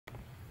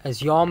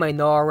As y'all may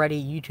know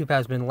already, YouTube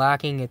has been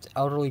lacking its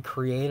elderly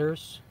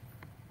creators.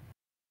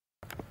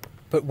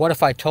 But what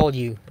if I told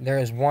you there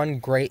is one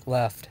great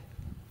left?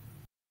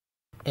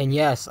 And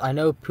yes, I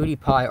know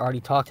PewDiePie already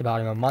talked about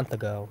him a month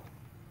ago.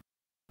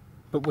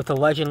 But with a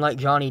legend like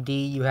Johnny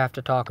D, you have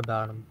to talk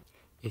about him.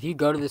 If you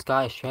go to this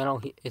guy's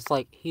channel, it's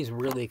like he's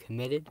really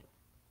committed.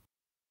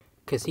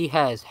 Because he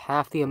has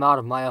half the amount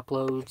of my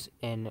uploads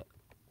in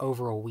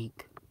over a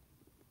week.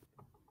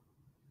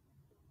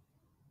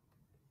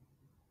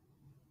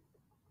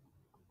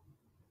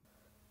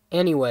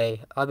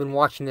 Anyway, I've been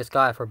watching this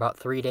guy for about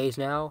 3 days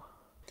now.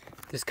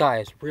 This guy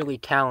is really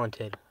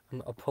talented.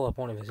 I'll pull up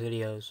one of his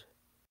videos.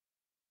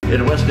 In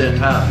a West End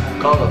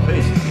town called the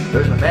Police,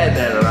 there's a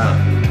madman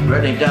around,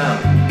 running down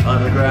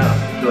on the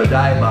ground to a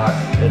dive bar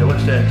in a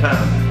West End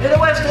town. In a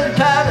West End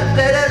town, a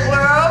dead end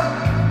world,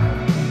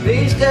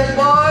 the East End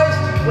boys,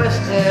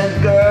 West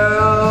End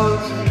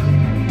girls.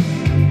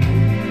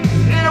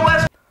 In a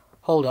West.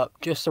 Hold up,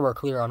 just so we're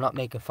clear, I'm not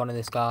making fun of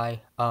this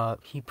guy.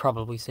 He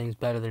probably sings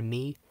better than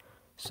me,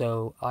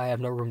 so I have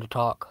no room to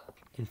talk.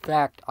 In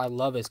fact, I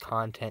love his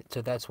content,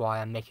 so that's why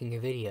I'm making a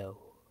video.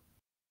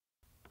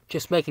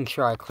 Just making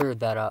sure I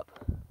cleared that up.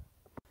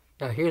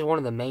 Now here's one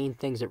of the main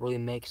things that really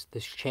makes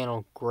this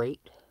channel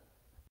great.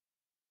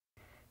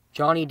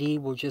 Johnny D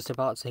will just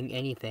about sing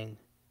anything.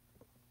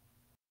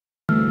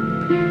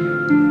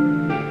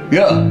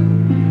 Yeah.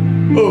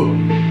 Oh.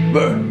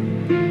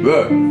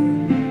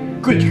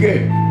 Good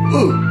game.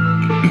 Oh.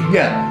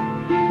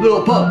 Yeah.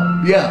 Little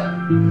pup. Yeah.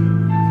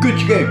 Good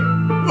game.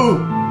 Oh.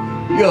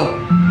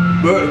 Yeah.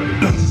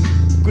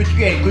 Gucci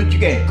gang, Gucci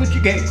gang,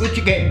 Gucci gang,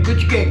 Gucci gang,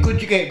 Gucci gang,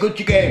 Gucci gang,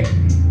 Gucci gang.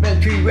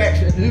 Man, 3 racks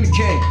and a new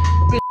chain.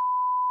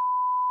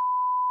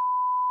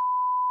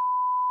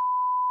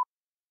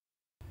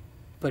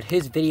 But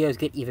his videos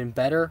get even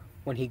better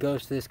when he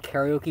goes to this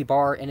karaoke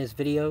bar in his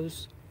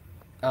videos.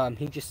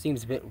 He just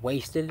seems a bit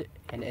wasted,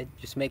 and it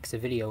just makes the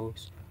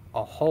videos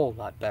a whole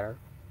lot better.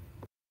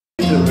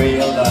 It's a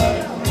real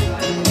life.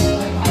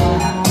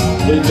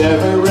 It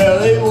never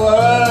really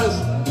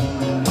was.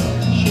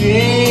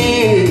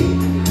 She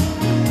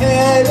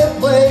had a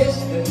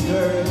place in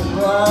her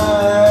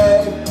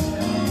life.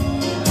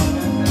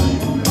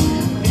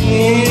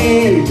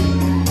 He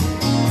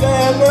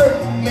never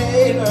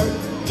made her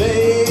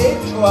think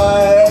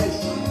twice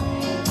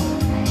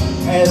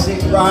as he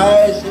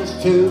rises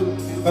to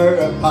her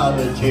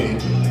apology.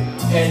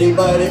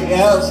 Anybody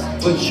else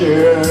would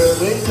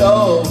surely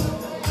know.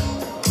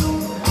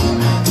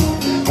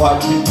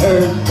 Watching her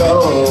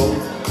go,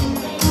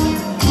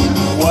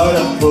 what a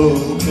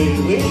fool she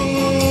is.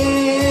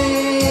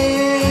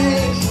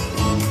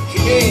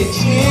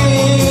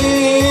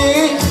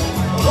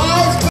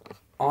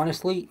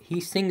 Honestly,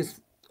 he sings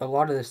a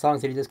lot of the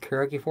songs that he does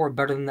karaoke for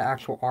better than the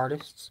actual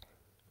artists.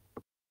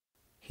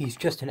 He's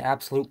just an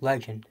absolute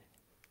legend.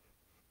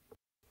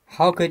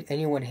 How could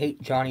anyone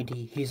hate Johnny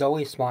D? He's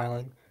always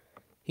smiling.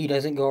 He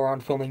doesn't go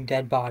around filming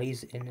dead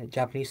bodies in a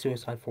Japanese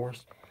suicide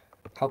force.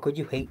 How could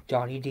you hate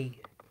Johnny D?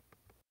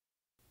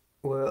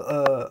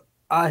 Well,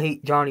 I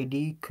hate Johnny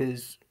D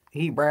because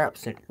he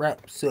raps and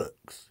rap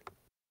sucks.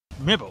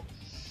 Remember,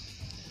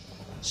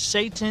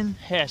 Satan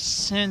has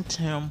sent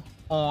him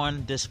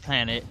on this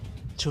planet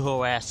to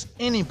harass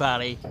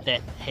anybody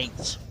that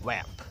hates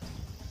rap.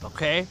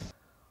 Okay?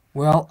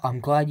 Well, I'm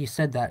glad you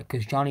said that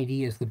because Johnny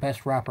D is the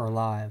best rapper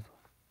alive.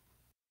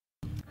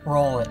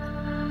 Roll it.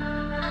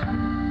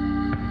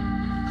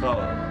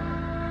 Call.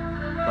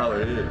 How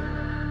it is.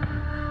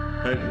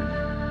 Thank you.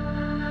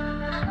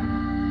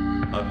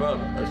 I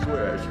promise. I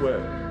swear.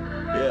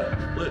 Yeah,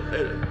 split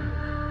hit it.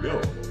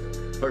 Yo.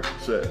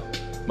 Percocet.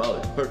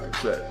 Molly,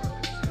 Percocet.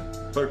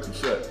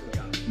 Percocet.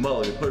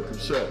 Molly,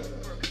 Percocet.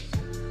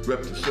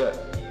 Rep the set.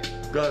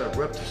 Gotta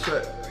rep the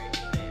set.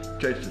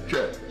 Chase the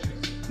check.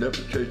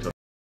 Never chase the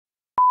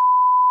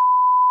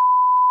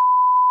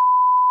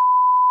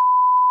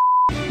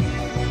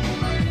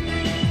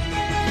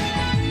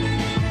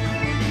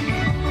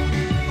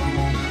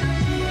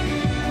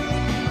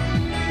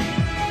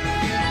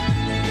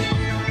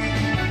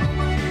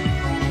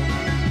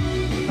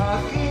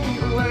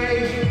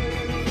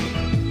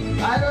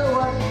I don't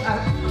want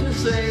to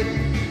say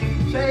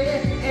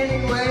it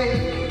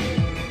anyway.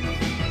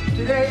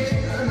 Today's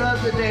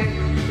another day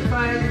to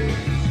find me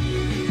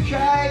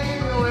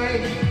shining away.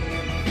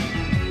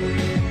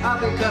 I'll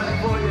be coming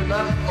for your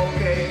love,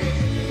 okay?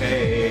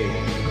 Hey,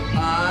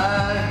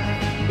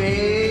 I'll be,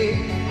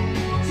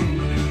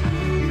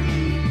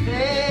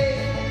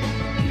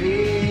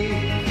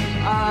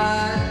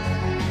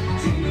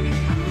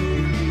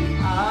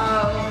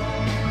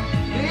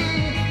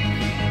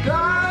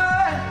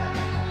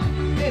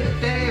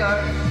 they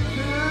are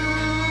true.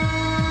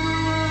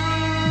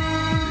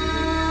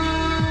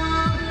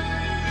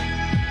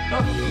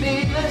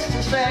 Needless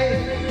to say,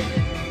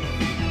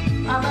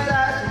 I'm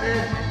realizing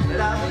it,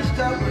 that I'm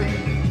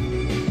discovering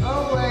a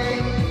way.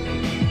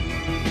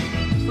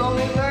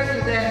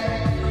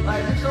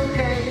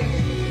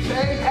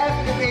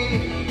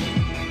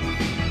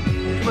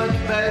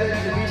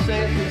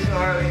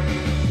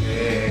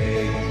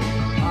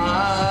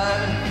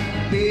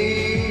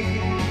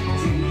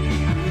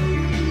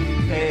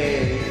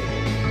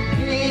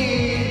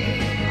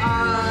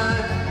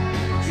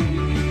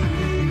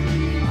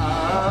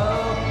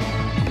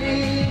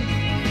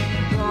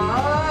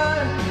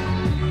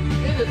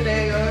 the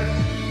day